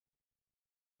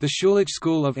The Schulich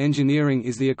School of Engineering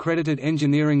is the accredited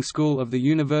engineering school of the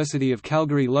University of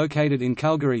Calgary located in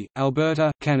Calgary,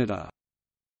 Alberta, Canada.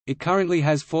 It currently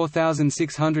has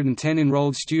 4,610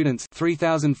 enrolled students,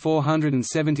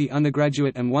 3,470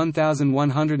 undergraduate and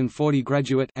 1,140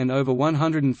 graduate, and over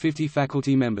 150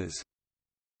 faculty members.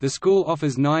 The school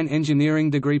offers 9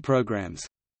 engineering degree programs.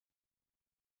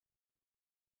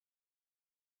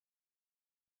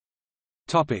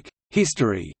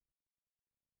 History.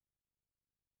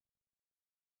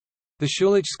 The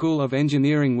Schulich School of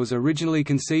Engineering was originally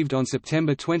conceived on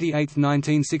September 28,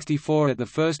 1964 at the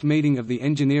first meeting of the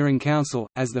Engineering Council,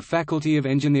 as the Faculty of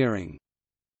Engineering.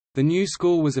 The new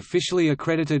school was officially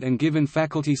accredited and given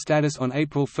faculty status on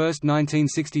April 1,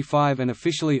 1965 and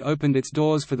officially opened its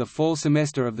doors for the fall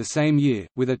semester of the same year,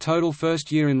 with a total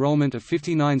first-year enrollment of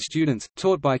 59 students,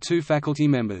 taught by 2 faculty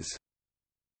members.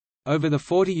 Over the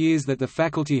 40 years that the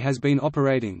faculty has been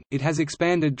operating, it has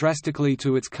expanded drastically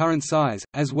to its current size,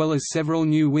 as well as several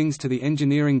new wings to the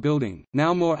engineering building,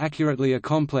 now more accurately a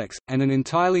complex, and an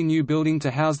entirely new building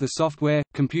to house the software,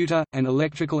 computer, and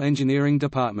electrical engineering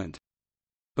department.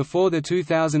 Before the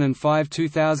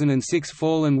 2005–2006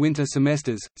 fall and winter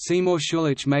semesters, Seymour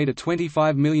Schulich made a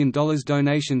 $25 million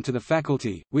donation to the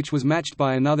faculty, which was matched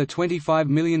by another $25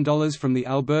 million from the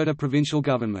Alberta provincial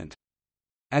government.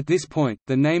 At this point,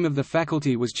 the name of the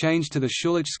faculty was changed to the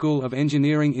Schulich School of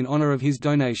Engineering in honor of his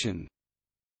donation.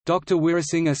 Dr.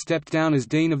 Weerasinghe stepped down as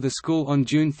dean of the school on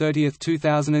June 30,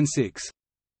 2006.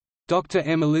 Dr.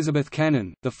 M. Elizabeth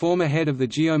Cannon, the former head of the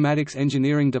Geomatics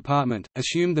Engineering Department,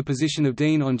 assumed the position of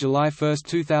dean on July 1,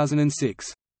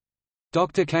 2006.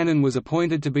 Dr. Cannon was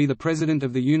appointed to be the president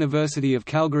of the University of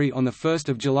Calgary on 1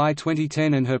 July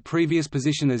 2010 and her previous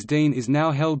position as dean is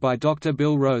now held by Dr.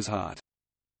 Bill Rosehart.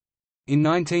 In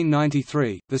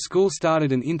 1993, the school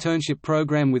started an internship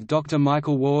program with Dr.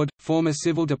 Michael Ward, former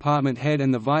Civil Department head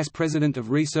and the Vice President of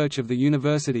Research of the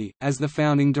university, as the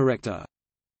founding director.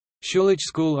 Schulich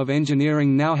School of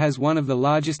Engineering now has one of the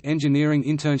largest engineering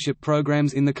internship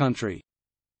programs in the country.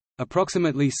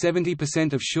 Approximately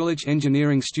 70% of Schulich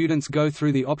engineering students go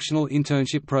through the optional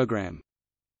internship program.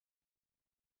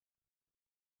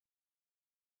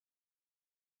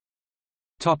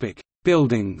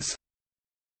 Buildings.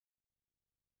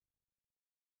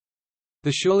 The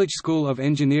Schulich School of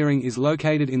Engineering is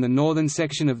located in the northern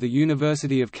section of the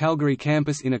University of Calgary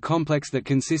campus in a complex that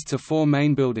consists of 4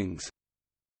 main buildings.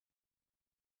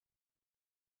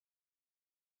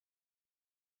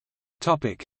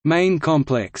 Main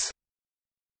complex.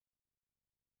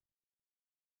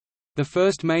 The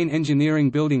first main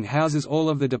engineering building houses all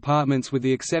of the departments with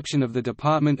the exception of the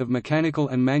Department of Mechanical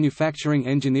and Manufacturing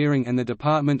Engineering and the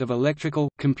Department of Electrical,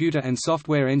 Computer and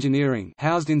Software Engineering,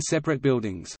 housed in separate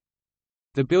buildings.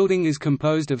 The building is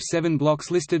composed of 7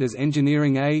 blocks listed as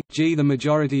Engineering A, G. The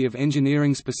majority of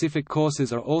engineering-specific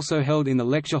courses are also held in the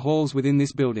lecture halls within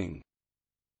this building.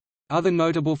 Other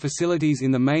notable facilities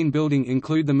in the main building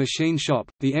include the machine shop,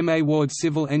 the M. A. Ward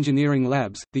Civil Engineering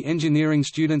Labs, the Engineering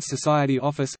Students Society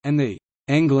office, and the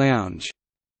Engg Lounge.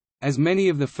 As many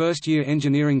of the first-year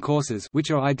engineering courses,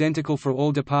 which are identical for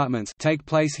all departments, take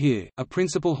place here, a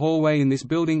principal hallway in this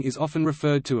building is often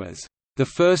referred to as the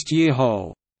first-year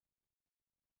hall.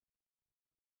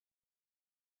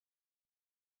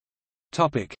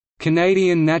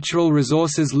 Canadian Natural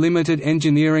Resources Limited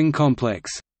Engineering Complex.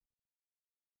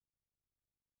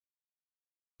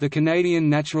 The Canadian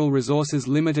Natural Resources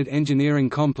Limited Engineering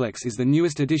Complex is the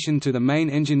newest addition to the main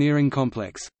engineering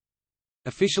complex.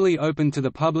 Officially opened to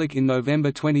the public in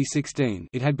November 2016,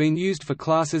 it had been used for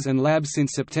classes and labs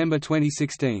since September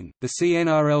 2016. The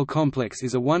CNRL complex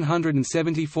is a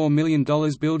 $174 million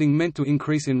building meant to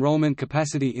increase enrollment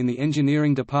capacity in the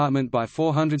engineering department by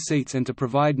 400 seats and to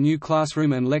provide new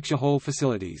classroom and lecture hall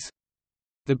facilities.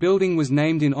 The building was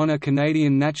named in honor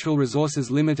Canadian Natural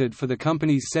Resources Limited for the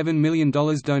company's $7 million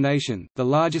donation, the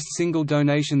largest single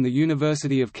donation the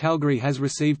University of Calgary has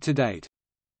received to date.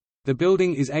 The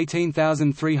building is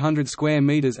 18,300 square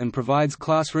meters and provides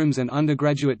classrooms and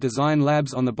undergraduate design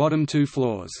labs on the bottom 2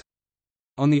 floors.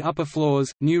 On the upper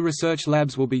floors, new research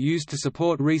labs will be used to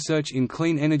support research in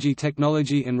clean energy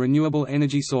technology and renewable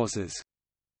energy sources.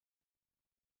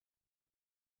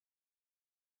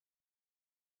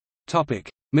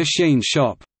 Machine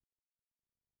shop.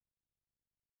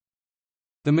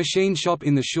 The machine shop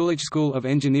in the Schulich School of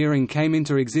Engineering came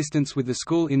into existence with the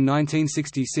school in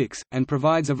 1966, and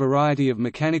provides a variety of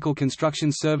mechanical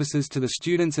construction services to the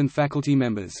students and faculty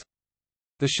members.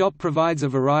 The shop provides a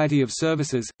variety of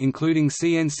services, including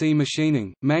CNC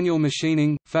machining, manual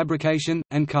machining, fabrication,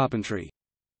 and carpentry.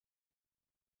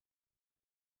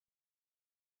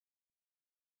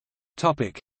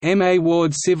 M.A.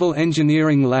 Ward Civil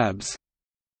Engineering Labs.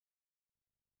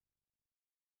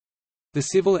 The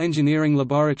Civil Engineering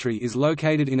Laboratory is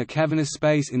located in a cavernous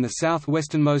space in the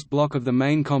southwesternmost block of the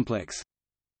main complex.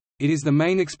 It is the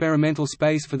main experimental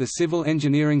space for the civil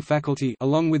engineering faculty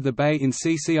along with the bay in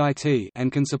CCIT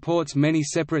and can support many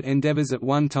separate endeavors at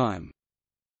one time.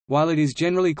 While it is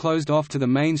generally closed off to the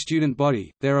main student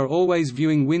body, there are always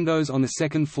viewing windows on the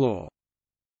second floor.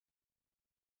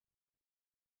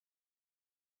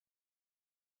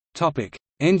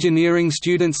 Engineering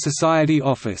Students Society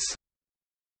Office.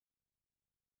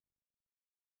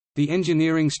 The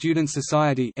Engineering Students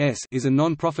Society is a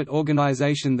non-profit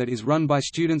organization that is run by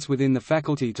students within the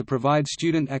faculty to provide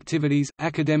student activities,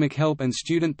 academic help and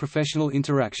student professional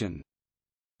interaction.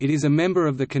 It is a member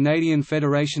of the Canadian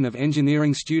Federation of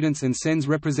Engineering Students and sends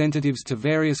representatives to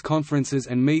various conferences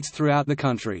and meets throughout the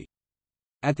country.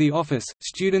 At the office,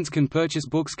 students can purchase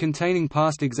books containing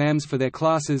past exams for their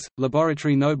classes,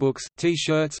 laboratory notebooks,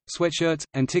 T-shirts, sweatshirts,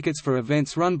 and tickets for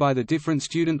events run by the different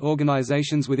student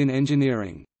organizations within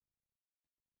engineering.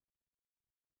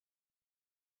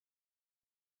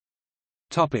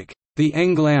 The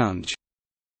Engg Lounge.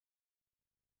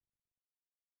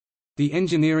 The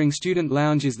Engineering Student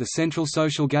Lounge is the central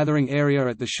social gathering area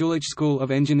at the Schulich School of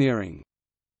Engineering.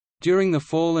 During the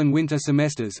fall and winter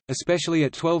semesters, especially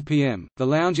at 12 p.m., the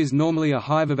lounge is normally a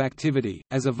hive of activity,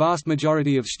 as a vast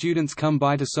majority of students come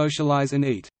by to socialize and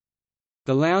eat.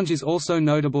 The lounge is also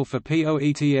notable for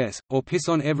POETS, or Piss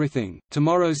on Everything,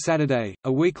 Tomorrow's Saturday,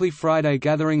 a weekly Friday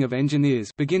gathering of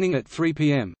engineers beginning at 3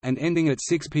 p.m., and ending at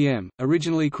 6 p.m.,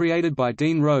 originally created by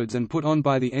Dean Rhodes and put on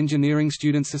by the Engineering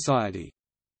Students Society.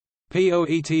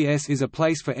 POETS is a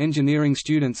place for engineering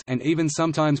students and even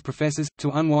sometimes professors, to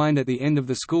unwind at the end of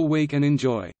the school week and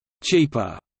enjoy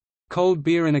cheaper cold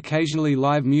beer and occasionally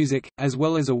live music, as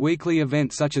well as a weekly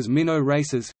event such as minnow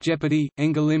races, Jeopardy,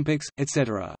 Engg Olympics,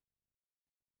 etc.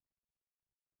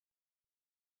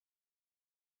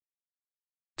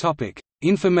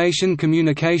 Information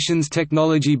Communications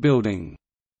Technology Building.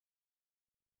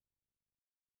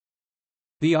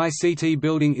 The ICT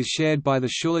building is shared by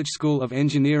the Schulich School of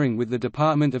Engineering with the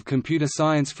Department of Computer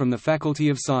Science from the Faculty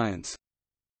of Science.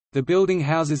 The building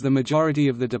houses the majority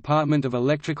of the Department of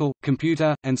Electrical,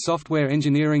 Computer, and Software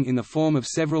Engineering in the form of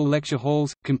several lecture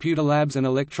halls, computer labs and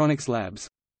electronics labs.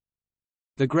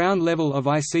 The ground level of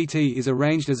ICT is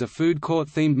arranged as a food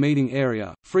court-themed meeting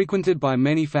area, frequented by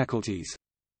many faculties.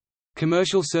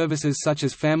 Commercial services such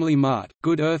as Family Mart,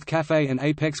 Good Earth Cafe and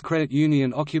Apex Credit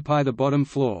Union occupy the bottom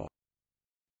floor.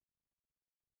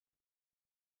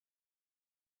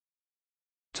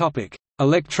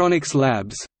 Electronics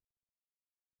labs.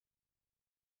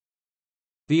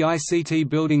 The ICT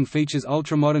building features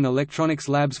ultramodern electronics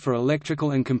labs for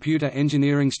electrical and computer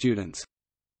engineering students.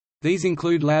 These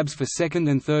include labs for second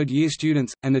and third year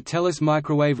students, and the TELUS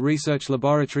Microwave Research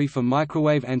Laboratory for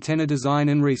microwave antenna design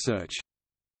and research.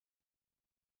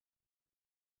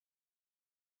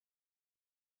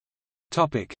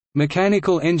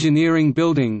 Mechanical Engineering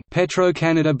Building, Petro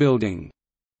Canada Building.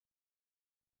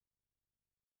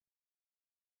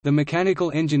 The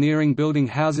Mechanical Engineering Building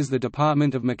houses the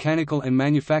Department of Mechanical and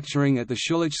Manufacturing at the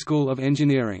Schulich School of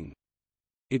Engineering.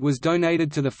 It was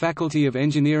donated to the Faculty of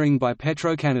Engineering by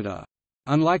Petro Canada.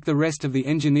 Unlike the rest of the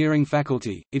engineering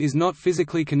faculty, it is not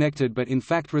physically connected but in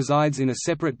fact resides in a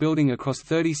separate building across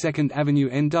 32nd Avenue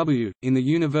NW, in the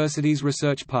university's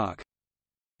research park.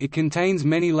 It contains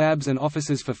many labs and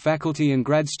offices for faculty and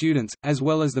grad students, as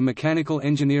well as the mechanical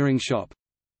engineering shop.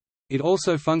 It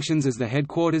also functions as the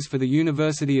headquarters for the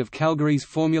University of Calgary's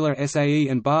Formula SAE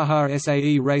and Baja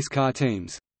SAE race car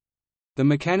teams. The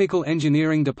Mechanical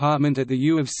Engineering Department at the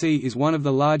U of C is one of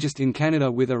the largest in Canada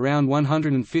with around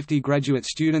 150 graduate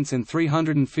students and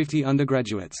 350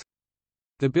 undergraduates.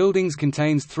 The buildings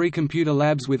contains 3 computer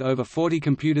labs with over 40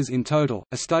 computers in total,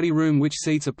 a study room which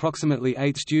seats approximately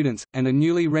 8 students, and a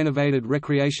newly renovated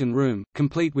recreation room,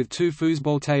 complete with 2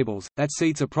 foosball tables, that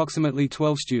seats approximately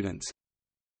 12 students.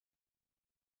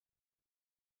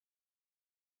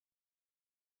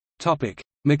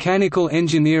 Mechanical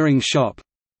Engineering Shop.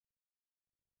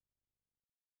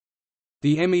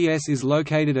 The MES is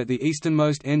located at the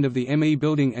easternmost end of the ME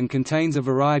building and contains a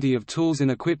variety of tools and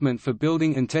equipment for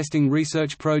building and testing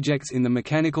research projects in the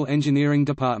Mechanical Engineering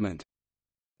Department.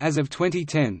 As of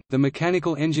 2010, the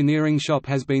Mechanical Engineering Shop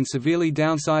has been severely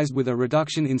downsized with a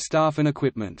reduction in staff and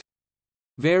equipment.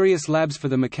 Various labs for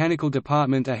the Mechanical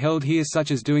Department are held here,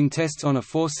 such as doing tests on a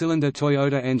 4-cylinder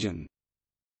Toyota engine.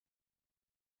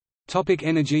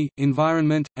 Energy,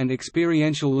 Environment, and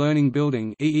Experiential Learning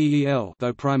Building (EEEL).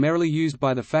 Though primarily used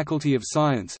by the Faculty of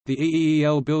Science, the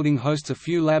EEEL building hosts a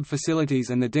few lab facilities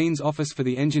and the Dean's Office for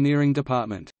the Engineering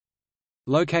Department.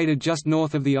 Located just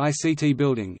north of the ICT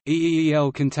building,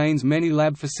 EEEL contains many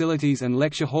lab facilities and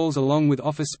lecture halls along with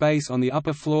office space on the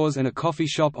upper floors and a coffee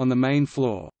shop on the main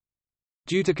floor.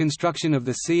 Due to construction of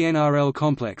the CNRL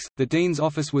complex, the Dean's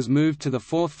Office was moved to the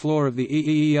fourth floor of the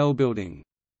EEEL building.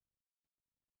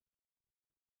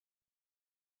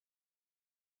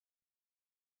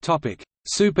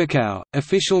 Supercow,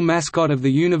 official mascot of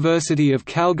the University of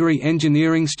Calgary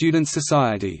Engineering Students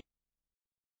Society.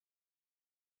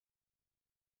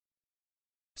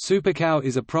 Supercow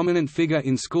is a prominent figure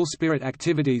in school spirit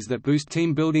activities that boost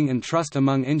team building and trust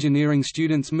among engineering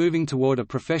students moving toward a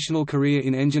professional career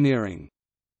in engineering.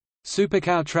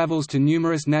 Supercow travels to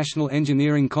numerous national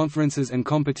engineering conferences and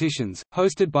competitions,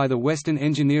 hosted by the Western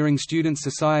Engineering Students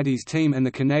Society's team and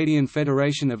the Canadian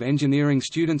Federation of Engineering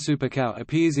Students. Supercow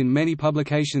appears in many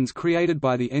publications created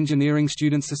by the Engineering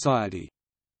Students Society.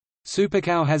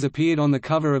 Supercow has appeared on the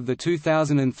cover of the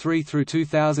 2003 through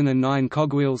 2009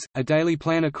 Cogwheels, a daily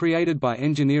planner created by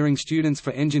engineering students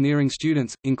for engineering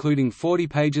students, including 40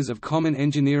 pages of common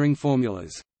engineering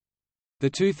formulas. The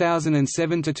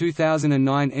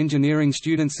 2007–2009 Engineering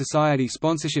Students Society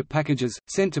sponsorship packages,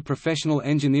 sent to professional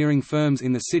engineering firms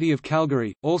in the city of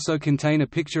Calgary, also contain a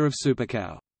picture of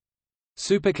Supercow.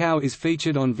 Supercow is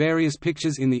featured on various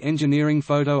pictures in the Engineering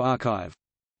Photo Archive.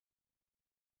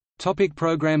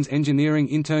 Programs: Engineering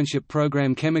Internship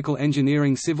Program, Chemical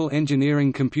Engineering, Civil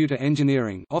Engineering, Computer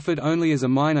Engineering, offered only as a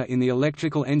minor in the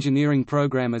Electrical Engineering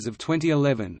program as of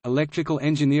 2011. Electrical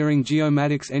Engineering,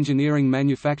 Geomatics Engineering,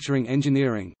 Manufacturing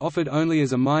Engineering, offered only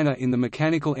as a minor in the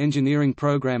Mechanical Engineering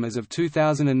program as of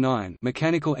 2009.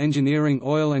 Mechanical Engineering,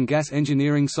 Oil and Gas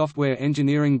Engineering, Software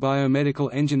Engineering, Biomedical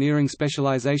Engineering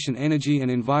Specialization, Energy and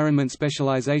Environment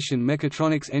Specialization,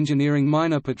 Mechatronics Engineering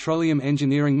minor, Petroleum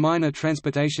Engineering minor,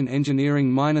 Transportation Engineering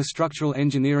minor, Structural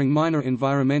Engineering minor,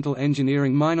 Environmental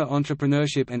Engineering minor,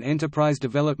 Entrepreneurship and Enterprise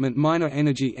Development minor,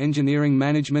 Energy Engineering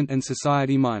Management and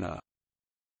Society minor.